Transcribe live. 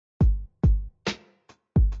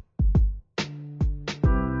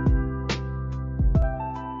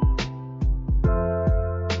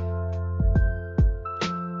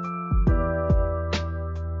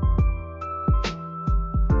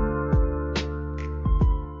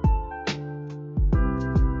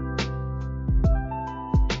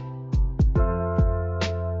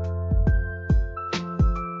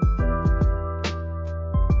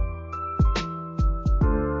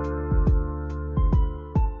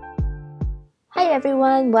Hi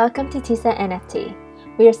everyone, welcome to TSA NFT.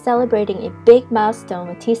 We are celebrating a big milestone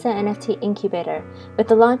with TSA NFT Incubator with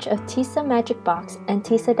the launch of TSA Magic Box and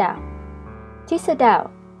TSADAO. TSADAO,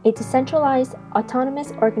 a decentralized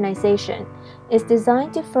autonomous organization, is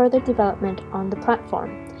designed to further development on the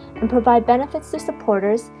platform and provide benefits to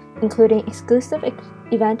supporters, including exclusive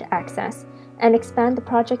event access, and expand the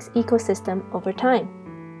project's ecosystem over time.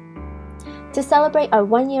 To celebrate our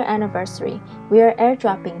 1-year anniversary, we are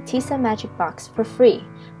airdropping TSA Magic Box for free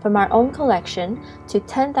from our own collection to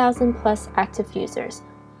 10,000 plus active users.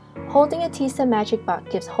 Holding a TSA Magic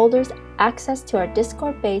Box gives holders access to our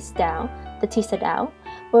Discord-based DAO, the TSADAO,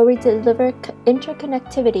 where we deliver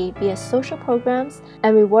interconnectivity via social programs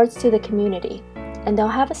and rewards to the community, and they'll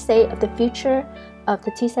have a say of the future of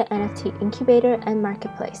the TSA NFT Incubator and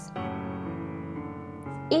Marketplace.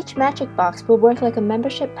 Each Magic Box will work like a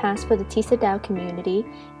membership pass for the TSADAO community,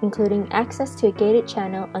 including access to a gated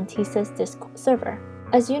channel on TSA's Discord server.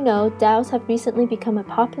 As you know, DAOs have recently become a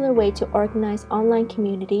popular way to organize online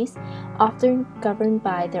communities, often governed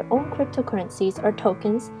by their own cryptocurrencies or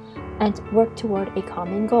tokens, and work toward a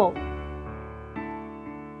common goal.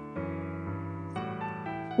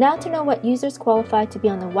 Now to know what users qualify to be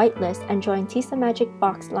on the whitelist and join TSA Magic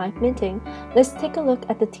Box live minting, let's take a look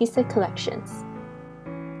at the TSA collections.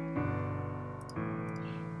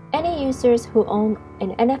 Any users who own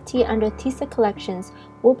an NFT under TSA collections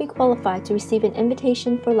will be qualified to receive an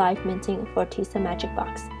invitation for live minting for TSA Magic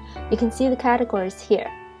Box. You can see the categories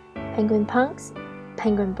here: PenguinPunks,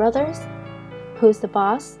 Penguin Brothers, Who's the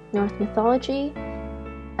Boss, North Mythology,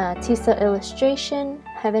 TSA Illustration,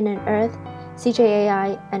 Heaven and Earth,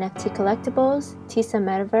 CJAI NFT Collectibles, TSA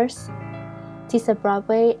Metaverse, TSA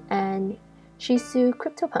Broadway, and Shizu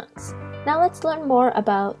CryptoPunks. Now let's learn more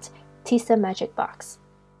about TSA Magic Box.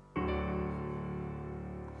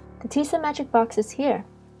 The TSA Magic Box is here.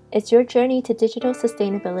 It's your journey to digital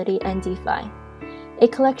sustainability and DeFi. A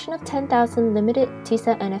collection of 10,000 limited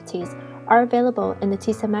TSA NFTs are available in the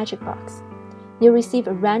TSA Magic Box. You'll receive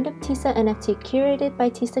a random TSA NFT curated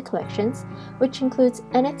by TSA Collections, which includes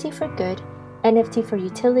NFT for good, NFT for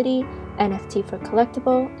utility, NFT for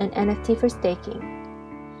collectible, and NFT for staking.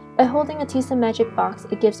 By holding a TSA Magic Box,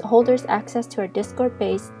 it gives holders access to our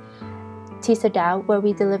Discord-based TSADAO, where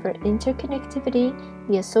we deliver interconnectivity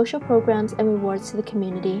via social programs and rewards to the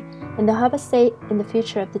community, and they'll have a say in the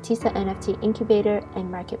future of the TSA NFT Incubator and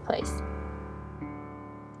Marketplace.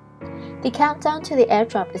 The countdown to the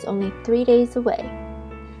airdrop is only 3 days away.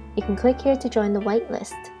 You can click here to join the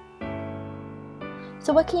whitelist.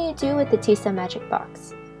 So what can you do with the TSA Magic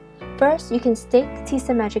Box? First, you can stake the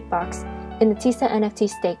TSA Magic Box in the TSA NFT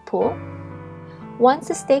stake pool. Once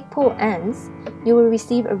the stake pool ends, you will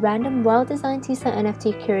receive a random well-designed TSA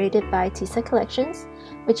NFT curated by TSA Collections,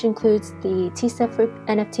 which includes the TSA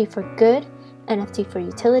NFT for good, NFT for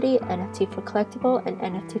utility, NFT for collectible, and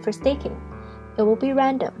NFT for staking. It will be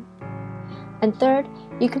random. And third,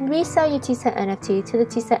 you can resell your TSA NFT to the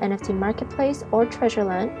TSA NFT Marketplace or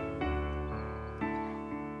Treasureland.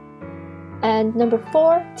 And number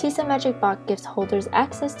 4, TSA Magic Box gives holders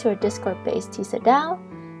access to our Discord-based TSADAO.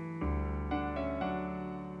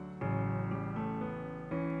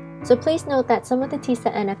 So please note that some of the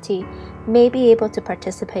TSA NFT may be able to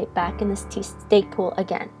participate back in this stake pool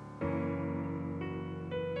again.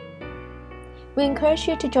 We encourage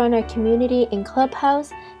you to join our community in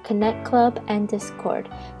Clubhouse, Connect Club, and Discord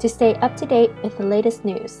to stay up to date with the latest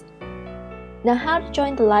news. Now, how to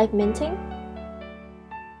join the live minting?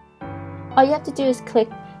 All you have to do is click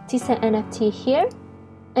TSA NFT here,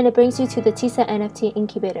 and it brings you to the TSA NFT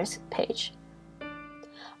Incubators page.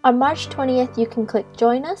 On March 20th, you can click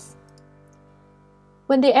Join Us.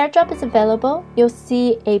 When the airdrop is available, you'll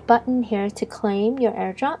see a button here to claim your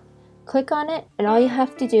airdrop. Click on it, and all you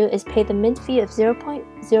have to do is pay the mint fee of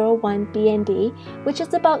 0.01 BNB, which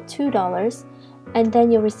is about $2, and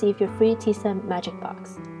then you'll receive your free TSA Magic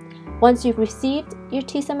Box. Once you've received your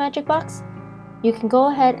TSA Magic Box, you can go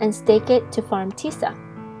ahead and stake it to farm TSA.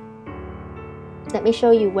 Let me show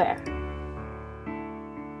you where.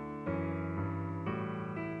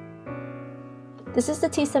 This is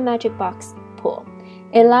the TSA Magic Box pool.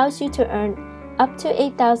 It allows you to earn up to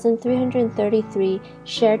 8,333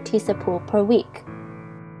 shared TSA pool per week.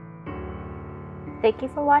 Thank you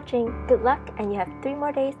for watching. Good luck, and you have 3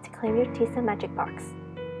 more days to claim your TSA Magic Box.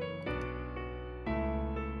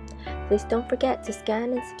 Please don't forget to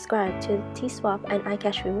scan and subscribe to TSWAP and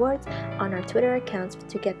iCash rewards on our Twitter accounts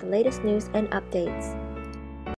to get the latest news and updates.